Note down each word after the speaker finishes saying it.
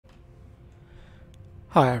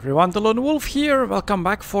Hi everyone, delonewolf here. Welcome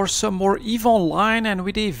back for some more EVE Online, and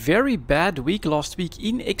with a very bad week last week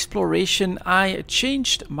in exploration, I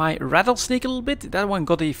changed my Rattlesnake a little bit. That one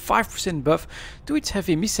got a 5% buff to its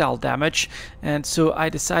heavy missile damage, and so I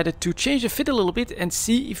decided to change the fit a little bit and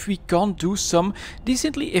see if we can do some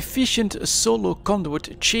decently efficient solo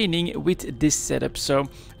conduit chaining with this setup. So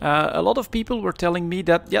a lot of people were telling me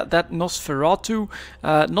that that Nosferatu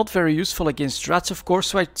not very useful against rats, of course,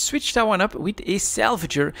 so I switched that one up with a Salvager.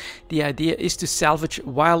 The idea is to salvage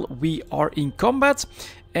while we are in combat.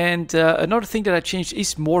 And another thing that I changed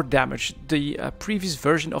is more damage. The previous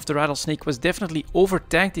version of the Rattlesnake was definitely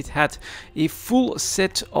over-tanked. It had a full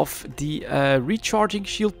set of the recharging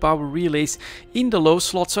shield power relays in the low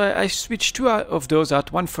slot, so I switched two of those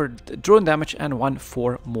out, one for drone damage and one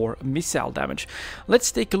for more missile damage. Let's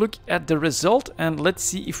take a look at the result and let's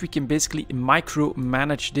see if we can basically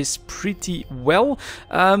micromanage this pretty well.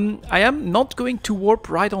 I am not going to warp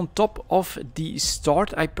right on top of the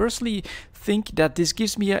start. I personally think that this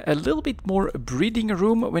gives me a little bit more breathing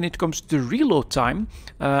room when it comes to reload time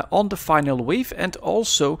on the final wave, and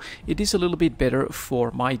also it is a little bit better for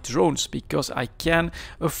my drones because I can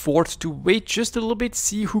afford to wait just a little bit,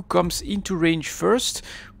 see who comes into range first.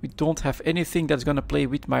 We don't have anything that's gonna play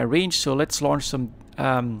with my range, so let's launch some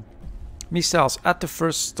missiles at the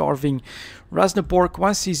first starving Rasneborg.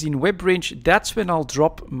 Once he's in web range, that's when I'll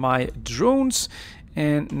drop my drones.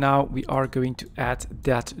 And now we are going to add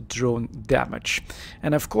that drone damage.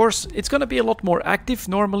 And of course, it's going to be a lot more active.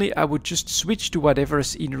 Normally, I would just switch to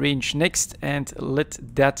whatever's in range next and let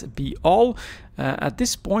that be all. At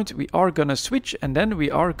this point, we are going to switch, and then we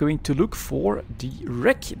are going to look for the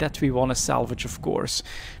wreck that we want to salvage, of course.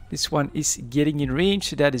 This one is getting in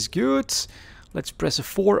range, so that is good. Let's press a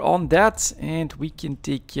 4 on that, and we can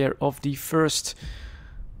take care of the first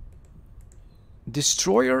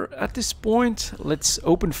destroyer at this point. Let's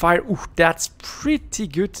open fire. Ooh, that's pretty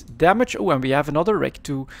good damage. Oh, and we have another wreck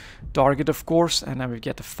to target, of course, and then we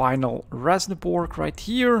get the final Rasneborg right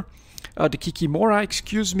here, the Kikimora,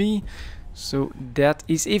 excuse me. So that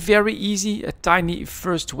is a very easy, a tiny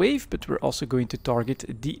first wave, but we're also going to target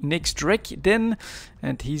the next wreck then,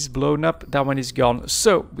 and he's blown up. That one is gone.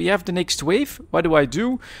 So we have the next wave. What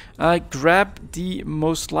do? Grab the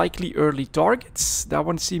most likely early targets. That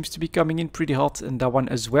one seems to be coming in pretty hot, and that one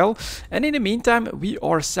as well. And in the meantime, we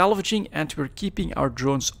are salvaging and we're keeping our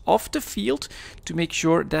drones off the field to make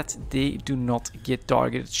sure that they do not get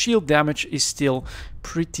targeted. Shield damage is still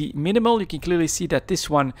pretty minimal. You can clearly see that this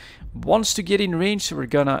one wants to get in range, so we're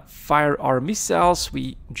gonna fire our missiles.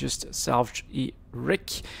 We just salvage a wreck.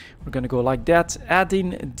 We're gonna go like that, add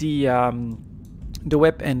in the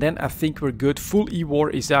web, and then I think we're good. Full E-War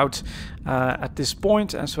is out at this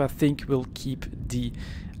point, and so I think we'll keep the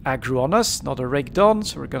aggro on us. Not a wreck done,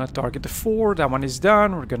 so we're gonna target the 4. That one is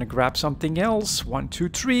done. We're gonna grab something else. 1, 2,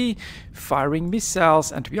 3, firing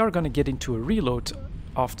missiles, and we are gonna get into a reload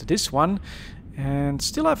after this one. And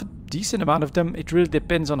still have a decent amount of them. It really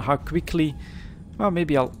depends on how quickly. Well,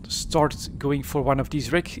 maybe I'll start going for one of these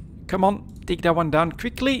wrecks. Come on, take that one down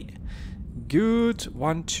quickly. Good.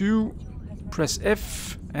 1, 2. Press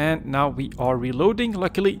F. And now we are reloading.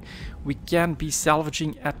 Luckily, we can be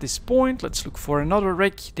salvaging at this point. Let's look for another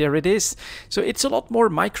wreck. There it is. So it's a lot more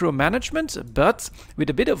micromanagement, but with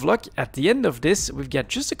a bit of luck, at the end of this, we've got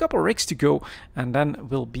just a couple wrecks to go, and then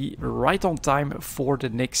we'll be right on time for the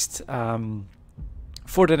next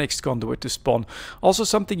conduit to spawn. Also,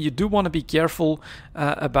 something you do want to be careful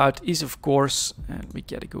about is, of course, and we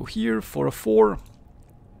gotta go here for a 4,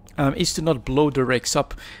 is to not blow the wrecks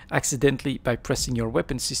up accidentally by pressing your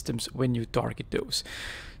weapon systems when you target those.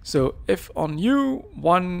 So if on you,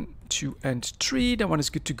 1, 2, and 3, that one is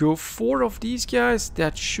good to go. 4 of these guys,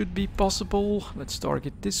 that should be possible. Let's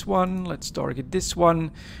target this one. Let's target this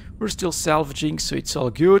one. We're still salvaging, so it's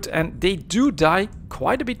all good. And they do die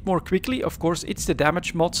quite a bit more quickly. Of course, it's the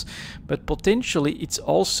damage mods, but potentially it's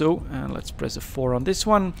also, let's press a 4 on this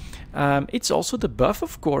one. It's also the buff,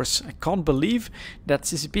 of course. I can't believe that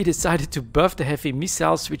CCP decided to buff the heavy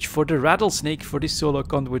missiles, which for the Rattlesnake, for this solo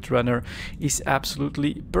conduit runner, is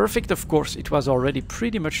absolutely perfect. Of course, it was already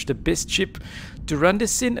pretty much the best ship to run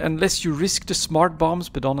this in, unless you risk the smart bombs,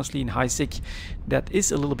 but honestly in high sec, that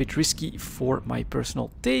is a little bit risky for my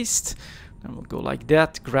personal taste. And we'll go like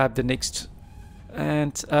that, grab the next.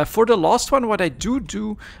 And for the last one, what I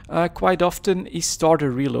do quite often is start a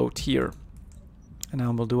reload here. And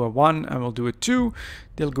then we'll do a 1 and we'll do a 2.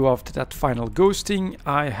 They'll go after that final ghosting.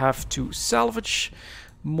 I have to salvage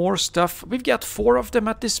more stuff. We've got 4 of them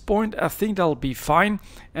at this point. I think that'll be fine.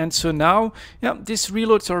 And so now, yeah, this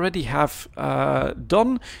reloads already have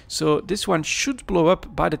done. So this one should blow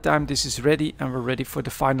up by the time this is ready, and we're ready for the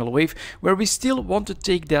final wave, where we still want to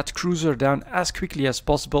take that cruiser down as quickly as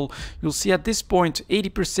possible. You'll see at this point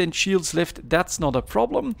 80% shields left. That's not a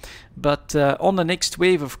problem, but on the next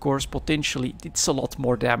wave, of course, potentially it's a lot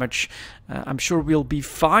more damage. I'm sure we'll be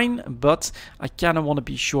fine, but I kind of want to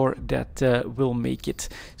be sure that we'll make it.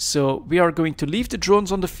 So we are going to leave the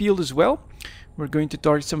drones on the field as well. We're going to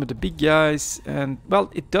target some of the big guys, and well,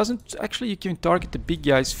 it doesn't actually, you can target the big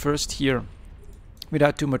guys first here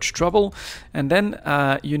without too much trouble, and then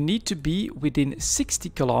you need to be within 60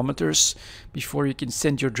 kilometers before you can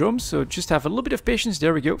send your drones. So just have a little bit of patience.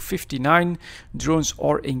 There we go, 59 drones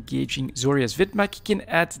are engaging Zoria's Vidmak. You can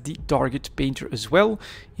add the target painter as well.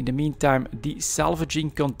 In the meantime, the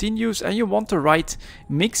salvaging continues, and you want the right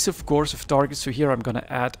mix, of course, of targets. So here I'm gonna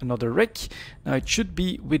add another wreck. Now it should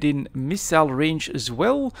be within missile range as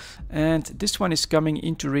well, and this one is coming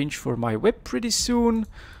into range for my web pretty soon.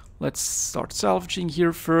 Let's start salvaging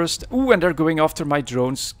here first. Ooh, and they're going after my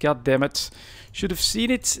drones. God damn it. Should have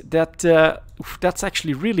seen it. That's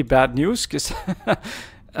actually really bad news, because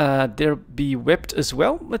they'll be webbed as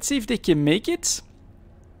well. Let's see if they can make it.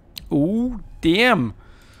 Ooh, damn.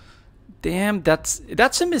 Damn,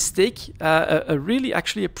 that's a mistake. A really,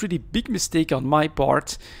 actually a pretty big mistake on my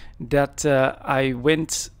part, that I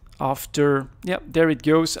went after. Yeah, there it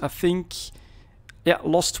goes. I think... yeah,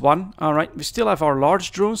 lost one. All right, we still have our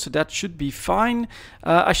large drones, so that should be fine.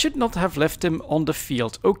 I should not have left them on the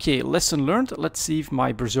field. Okay, lesson learned. Let's see if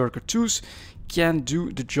my Berserker IIs can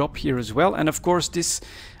do the job here as well. And of course this,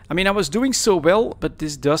 I mean, I was doing so well, but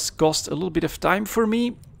this does cost a little bit of time for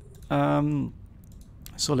me.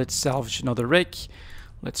 So let's salvage another wreck.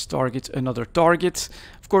 Let's target another target.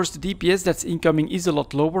 Of course, the DPS that's incoming is a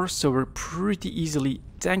lot lower, so we're pretty easily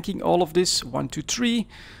tanking all of this. 1, 2, 3.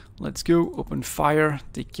 Let's go, open fire,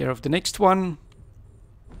 take care of the next one.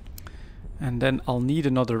 And then I'll need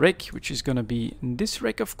another wreck, which is gonna be this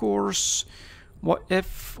wreck, of course. What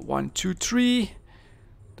F, 1, 2, 3.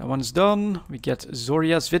 That one's done. We get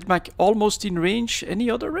Zoria's Vidmak almost in range.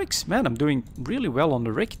 Any other wrecks? Man, I'm doing really well on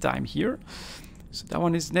the wreck time here. So that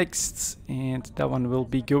one is next, and that one will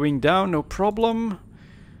be going down, no problem.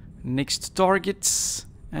 Next targets,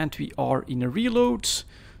 and we are in a reload.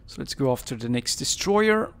 So let's go after the next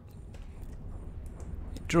destroyer.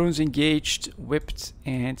 Drones engaged, whipped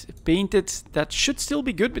and painted. That should still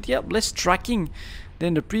be good, but yeah, less tracking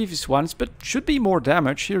than the previous ones, but should be more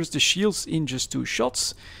damage. Here's the shields in just 2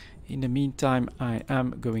 shots. In the meantime, I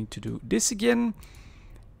am going to do this again.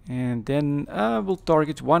 And then we'll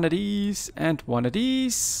target one of these and one of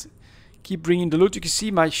these. Keep bringing the loot. You can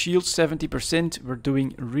see my shield 70%. We're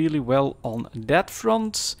doing really well on that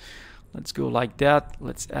front. Let's go like that.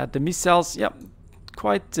 Let's add the missiles. Yeah,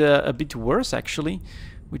 quite a bit worse actually,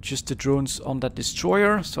 with just the drones on that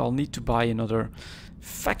destroyer. So I'll need to buy another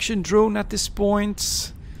faction drone at this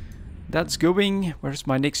point. That's going. Where's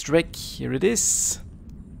my next wreck? Here it is.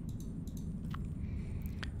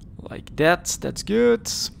 Like that. That's good.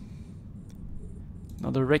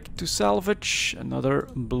 Another wreck to salvage. Another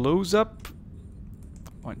blows up.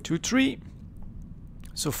 1, 2, 3.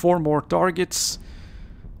 So 4 more targets.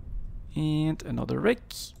 And another wreck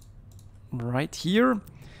right here.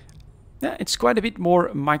 Yeah, it's quite a bit more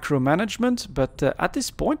micromanagement, but at this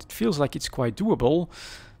point it feels like it's quite doable.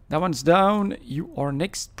 That one's down. You are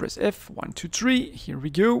next. Press F. 1, 2, 3. Here we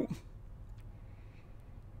go.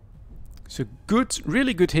 So good,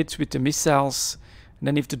 really good hits with the missiles. And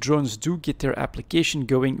then if the drones do get their application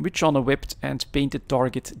going, which on a webbed and painted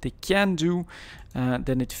target they can do,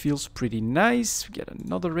 then it feels pretty nice. We get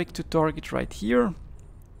another wreck to target right here.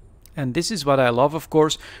 And this is what I love, of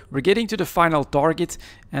course. We're getting to the final target,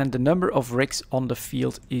 and the number of wrecks on the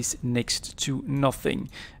field is next to nothing.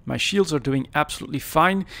 My shields are doing absolutely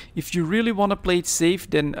fine. If you really want to play it safe,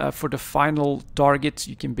 then for the final target,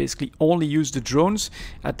 you can basically only use the drones.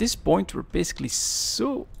 At this point, we're basically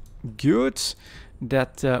so good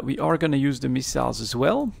that we are going to use the missiles as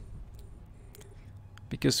well.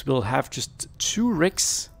 Because we'll have just 2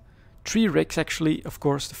 wrecks. 3 wrecks actually, of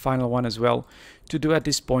course, the final one as well, to do at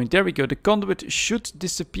this point. There we go. The conduit should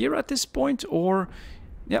disappear at this point, or,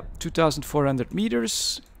 yep, 2,400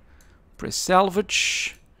 meters. Press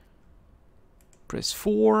salvage. Press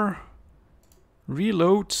 4.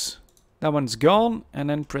 Reload. That one's gone. And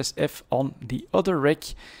then press F on the other wreck.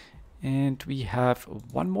 And we have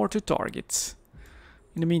 1 more to target.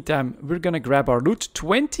 In the meantime, we're gonna grab our loot.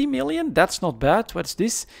 20 million? That's not bad. What's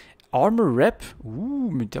this? Armor rep.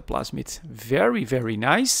 Ooh, Metaplasmid. Very, very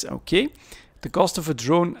nice. Okay. The cost of a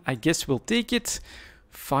drone, I guess we'll take it.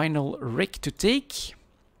 Final wreck to take.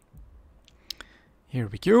 Here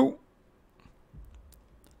we go.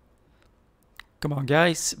 Come on,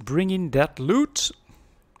 guys, bring in that loot.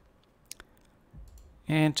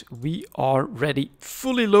 And we are ready,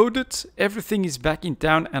 fully loaded. Everything is back in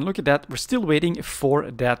town. And look at that, we're still waiting for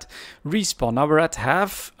that respawn. Now we're at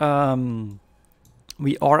half.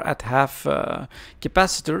 We are at half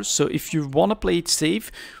capacitors, so if you want to play it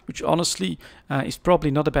safe, which honestly is probably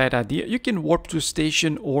not a bad idea, you can warp to a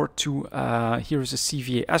station or to, here's a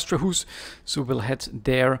CVA Astrahus, so we'll head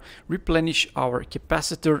there, replenish our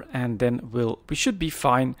capacitor, and then we should be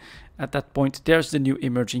fine at that point. There's the new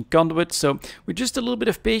emerging conduit, so with just a little bit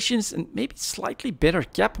of patience and maybe slightly better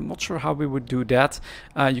cap, I'm not sure how we would do that.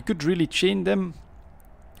 You could really chain them.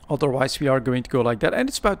 Otherwise, we are going to go like that. And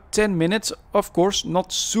it's about 10 minutes, of course,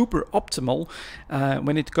 not super optimal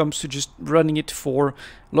when it comes to just running it for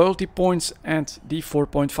loyalty points and the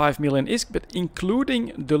 4.5 million ISK. But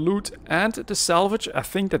including the loot and the salvage, I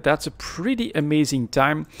think that that's a pretty amazing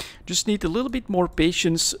time. Just need a little bit more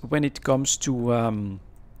patience when it comes to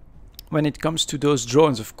those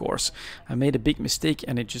drones, of course. I made a big mistake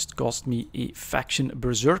and it just cost me a faction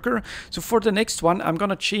Berserker. So for the next one, I'm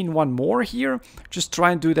gonna chain one more here. Just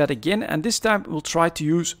try and do that again. And this time we'll try to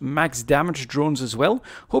use max damage drones as well.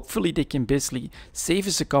 Hopefully they can basically save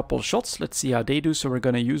us a couple shots. Let's see how they do. So we're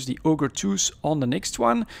gonna use the Ogre 2s on the next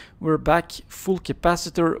one. We're back, full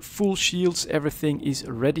capacitor, full shields. Everything is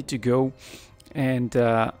ready to go. And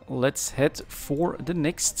let's head for the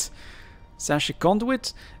next Salvage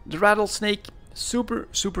conduit. The Rattlesnake,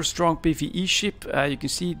 super strong PvE ship. You can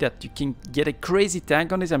see that you can get a crazy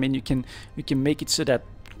tank on this. I mean, you can make it so that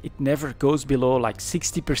it never goes below like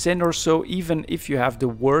 60% or so, even if you have the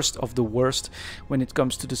worst of the worst when it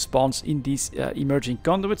comes to the spawns in these emerging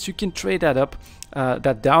conduits. You can trade that up,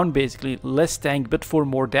 that down, basically less tank but for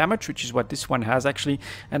more damage, which is what this one has actually,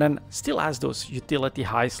 and then still has those utility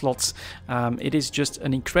high slots. It is just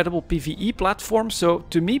an incredible PvE platform. So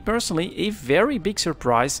to me personally, a very big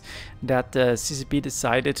surprise that CCP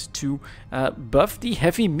decided to buff the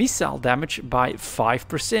heavy missile damage by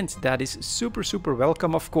 5%. That is super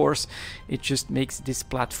welcome, of course. It just makes this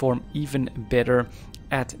platform even better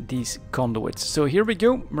at these conduits. So here we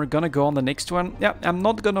go, we're gonna go on the next one. Yeah, I'm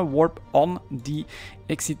not gonna warp on the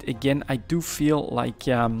exit again. I do feel like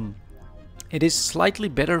it is slightly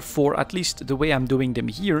better, for at least the way I'm doing them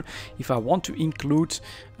here, if I want to include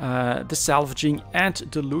the salvaging and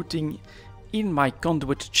the looting in my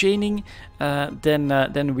conduit chaining,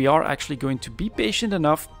 then we are actually going to be patient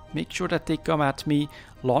enough, make sure that they come at me,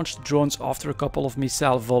 launch the drones after a couple of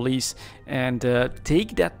missile volleys, and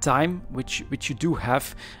take that time which you do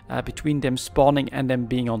have between them spawning and them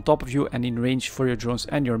being on top of you and in range for your drones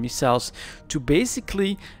and your missiles, to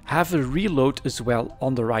basically have a reload as well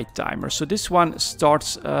on the right timer. So this one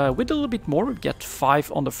starts with a little bit more. We get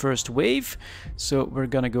 5 on the first wave, so we're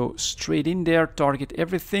gonna go straight in there, target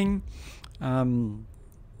everything.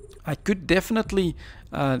 I could definitely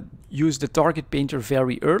use the target painter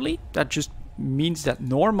very early. That just means that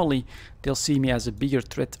normally they'll see me as a bigger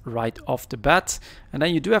threat right off the bat. And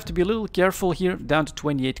then you do have to be a little careful here, down to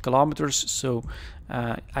 28 kilometers. So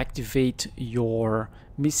activate your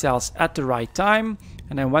missiles at the right time.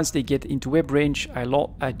 And then once they get into web range,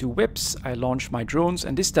 I do webs, I launch my drones.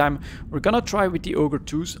 And this time we're gonna try with the Ogre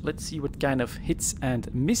 2s. Let's see what kind of hits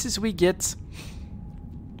and misses we get.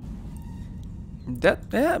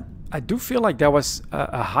 I do feel like that was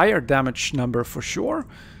a higher damage number for sure.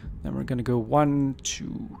 Then we're gonna go 1,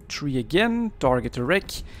 2, 3 again, target a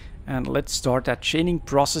wreck, and let's start that chaining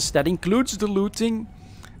process that includes the looting.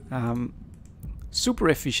 Super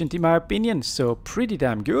efficient in my opinion, so pretty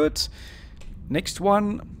damn good. Next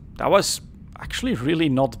one, that was actually really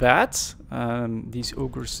not bad. These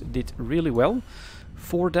ogres did really well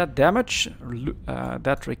for that damage.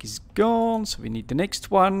 That wreck is gone, so we need the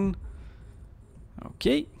next one.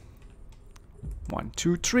 Okay, 1,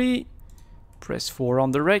 2, 3. Press 4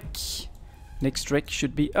 on the wreck. Next wreck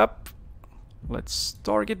should be up. Let's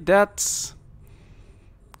target that.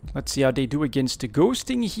 Let's see how they do against the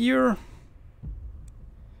ghosting here.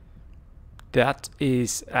 That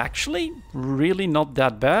is actually really not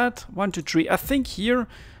that bad. 1, 2, 3. I think here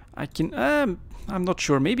I can... I'm not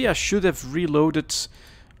sure. Maybe I should have reloaded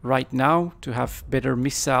right now to have better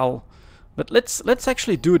missile. But let's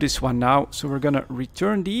actually do this one now. So we're gonna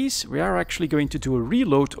return these. We are actually going to do a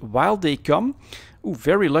reload while they come. Ooh,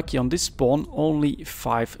 very lucky on this spawn. Only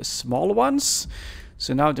 5 small ones.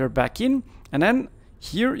 So now they're back in. And then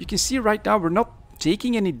here you can see right now we're not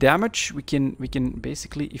taking any damage. We can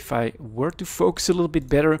basically, if I were to focus a little bit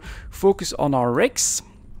better, focus on our wrecks.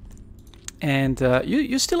 And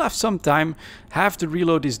you still have some time. Half the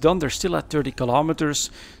reload is done. They're still at 30 kilometers.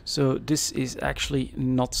 So this is actually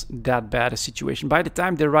not that bad a situation. By the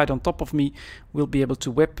time they're right on top of me, we'll be able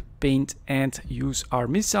to web paint and use our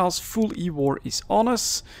missiles. Full E-war is on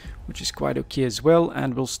us, which is quite okay as well.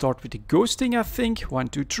 And we'll start with the ghosting, I think. 1,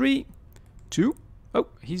 2, 3, 2. Oh,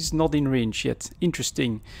 he's not in range yet.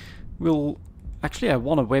 Interesting. We'll actually, I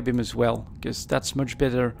want to web him as well, because that's much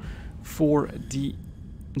better for the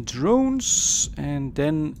drones. And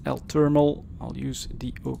then L thermal, I'll use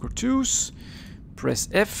the Ogre 2s. Press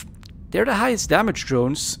F. They're the highest damage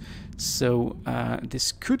drones, so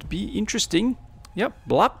this could be interesting. Yep,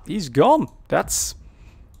 blap, he's gone. That's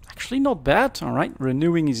actually not bad. All right,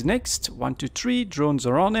 renewing is next. 1, 2, 3, drones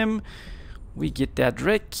are on him. We get that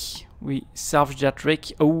wreck. We salvage that wreck.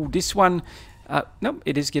 Oh, this one, no,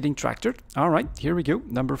 it is getting tractored. All right, here we go,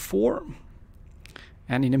 number 4.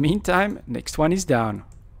 And in the meantime, next one is down.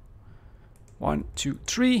 1, 2,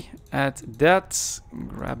 3, add that,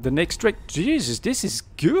 grab the next wreck. Jesus, this is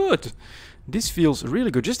good. This feels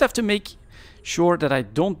really good. Just have to make sure that I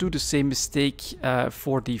don't do the same mistake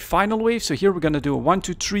for the final wave. So here we're going to do a 1,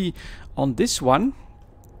 2, 3 on this one.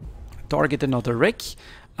 Target another wreck.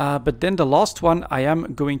 But then the last one I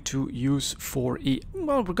am going to use for a...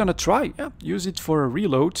 Well, we're going to try. Yeah, use it for a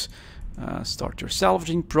reload. Start your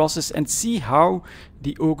salvaging process and see how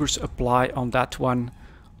the ogres apply on that one.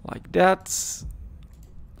 Like that.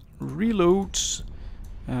 Reload.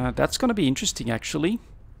 That's going to be interesting, actually.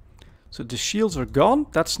 So the shields are gone.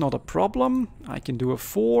 That's not a problem. I can do a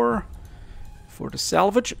 4 for the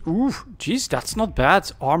salvage. Ooh, geez, that's not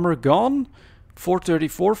bad. Armor gone.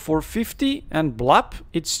 434, 450, and blap.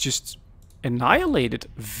 It's just annihilated.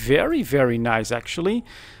 Very, very nice, actually.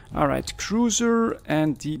 All right, cruiser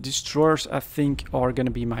and the destroyers, I think, are going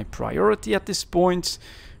to be my priority at this point.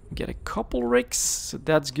 Get a couple wrecks, so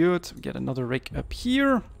that's good. Get another wreck up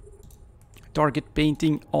here. Target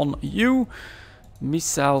painting on you.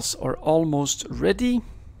 Missiles are almost ready. In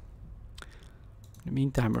the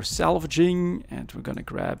meantime, we're salvaging, and we're gonna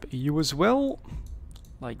grab you as well.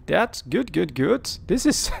 Like that. Good, good, good. This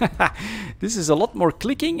is this is a lot more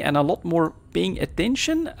clicking and a lot more paying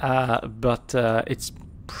attention, but it's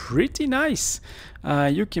pretty nice.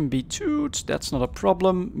 You can be tooed, that's not a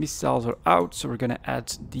problem. Missiles are out, so we're gonna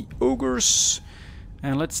add the ogres.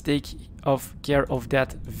 And let's take care of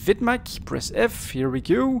that Vidmac. Press F, here we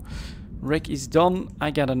go. Wreck is done,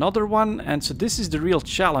 I got another one. And so this is the real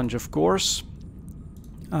challenge, of course.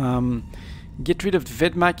 Get rid of the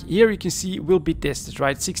Vidmac. Here you can see will be tested,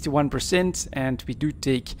 right? 61%, and we do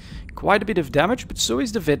take quite a bit of damage, but so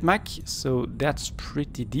is the Vidmac, so that's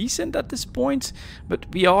pretty decent at this point. But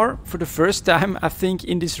we are, for the first time, I think,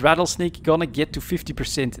 in this Rattlesnake, gonna get to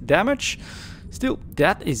 50% damage. Still,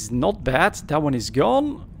 that is not bad. That one is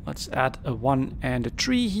gone. Let's add a 1 and a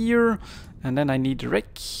 3 here, and then I need the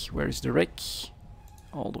wreck. Where is the wreck?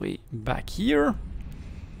 All the way back here.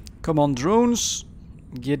 Come on, drones.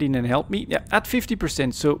 Get in and help me. Yeah, at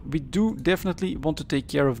 50%. So we do definitely want to take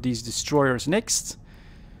care of these destroyers next.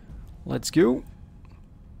 Let's go.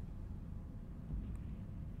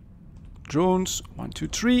 Drones, 1, 2,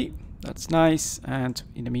 3. That's nice. And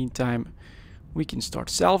in the meantime, we can start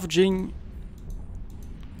salvaging.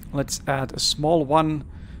 Let's add a small one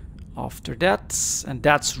after that. And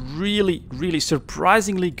that's really, really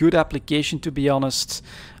surprisingly good application, to be honest,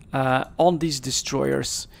 on these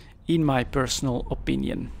destroyers. In my personal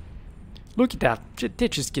opinion. Look at that, they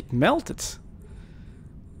just get melted.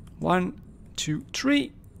 1, 2,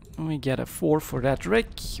 3. And we get a 4 for that wreck.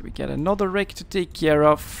 We get another wreck to take care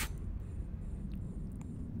of.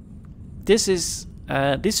 This is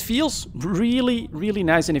this feels really, really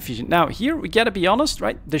nice and efficient. Now here we gotta be honest,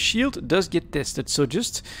 right? The shield does get tested, so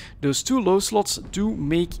just those 2 low slots do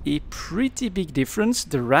make a pretty big difference.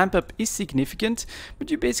 The ramp up is significant, but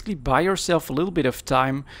you basically buy yourself a little bit of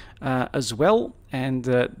time as well. And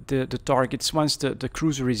the targets, once the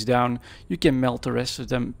cruiser is down, you can melt the rest of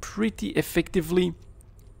them pretty effectively.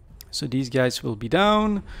 So these guys will be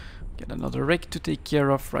down. Get another wreck to take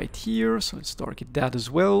care of right here, so let's target that as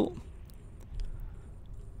well.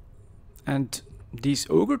 And these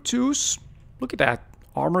Ogre 2s, look at that,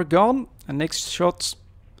 armor gone, and next shot,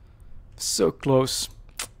 so close.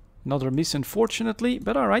 Another miss, unfortunately,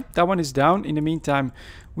 but alright, that one is down. In the meantime,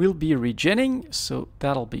 we'll be regenning, so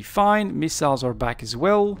that'll be fine. Missiles are back as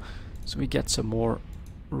well, so we get some more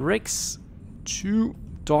wrecks, 2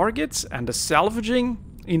 targets, and the salvaging.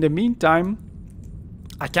 In the meantime,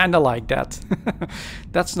 I kinda like that.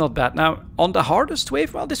 That's not bad. Now, on the hardest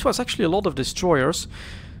wave, well, this was actually a lot of destroyers.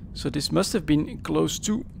 So this must have been close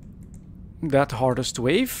to that hardest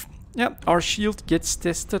wave. Yeah, our shield gets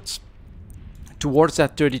tested. towards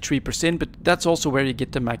that 33%, but that's also where you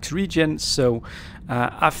get the max regen, so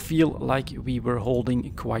I feel like we were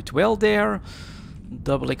holding quite well there.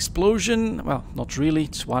 Double explosion, well, not really,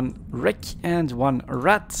 it's one wreck and one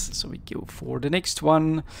rat, so we go for the next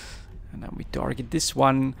one, and then we target this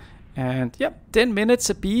one, and yeah, 10 minutes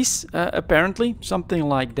a piece, apparently, something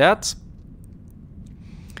like that.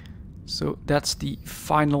 So that's the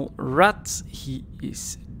final rat, he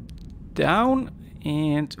is down,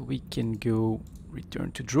 and we can go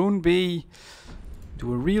return to drone bay,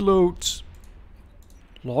 do a reload,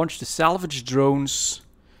 launch the salvage drones,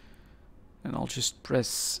 and I'll just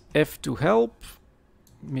press F to help,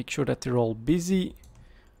 make sure that they're all busy.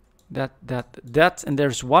 That, and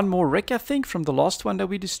there's one more wreck, I think, from the last one that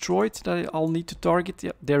we destroyed that I'll need to target.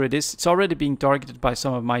 Yep, there it is. It's already being targeted by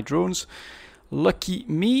some of my drones. Lucky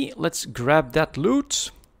me. Let's grab that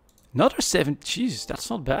loot. Another 7, jeez, that's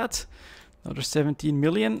not bad. Another 17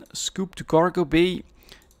 million. Scoop to cargo bay,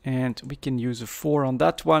 and we can use a 4 on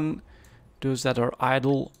that one. Those that are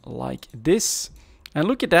idle like this. And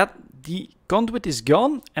look at that. The conduit is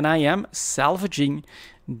gone, and I am salvaging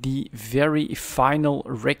the very final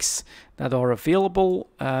wrecks that are available.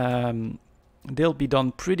 They'll be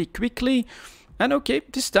done pretty quickly. And okay,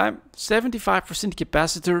 this time 75%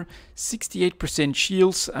 capacitor, 68%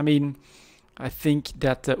 shields. I mean, I think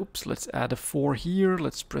that, oops, let's add a 4 here.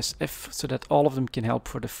 Let's press F so that all of them can help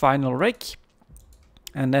for the final wreck.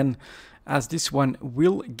 And then as this one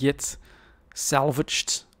will get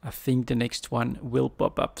salvaged, I think the next one will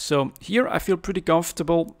pop up. So here I feel pretty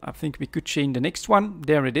comfortable. I think we could chain the next one.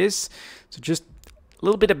 There it is. So just a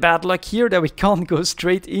little bit of bad luck here that we can't go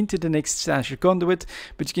straight into the next Salvager conduit,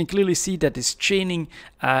 but you can clearly see that this chaining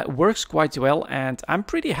works quite well, and I'm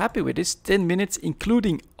pretty happy with this. 10 minutes,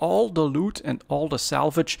 including all the loot and all the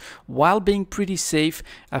salvage, while being pretty safe.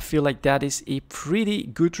 I feel like that is a pretty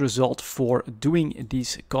good result for doing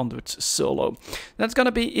these conduits solo. That's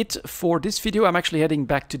gonna be it for this video. I'm actually heading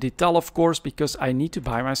back to Detal, of course, because I need to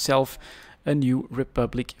buy myself a new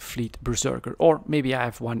Republic Fleet Berserker, or maybe I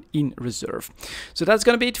have one in reserve. So that's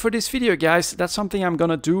gonna be it for this video, guys. That's something I'm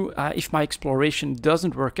gonna do if my exploration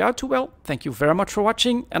doesn't work out too well. Thank you very much for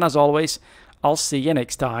watching, and as always, I'll see you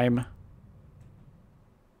next time.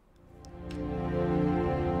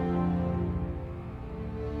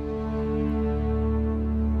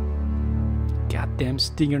 Goddamn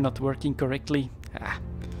stinger not working correctly. Ah.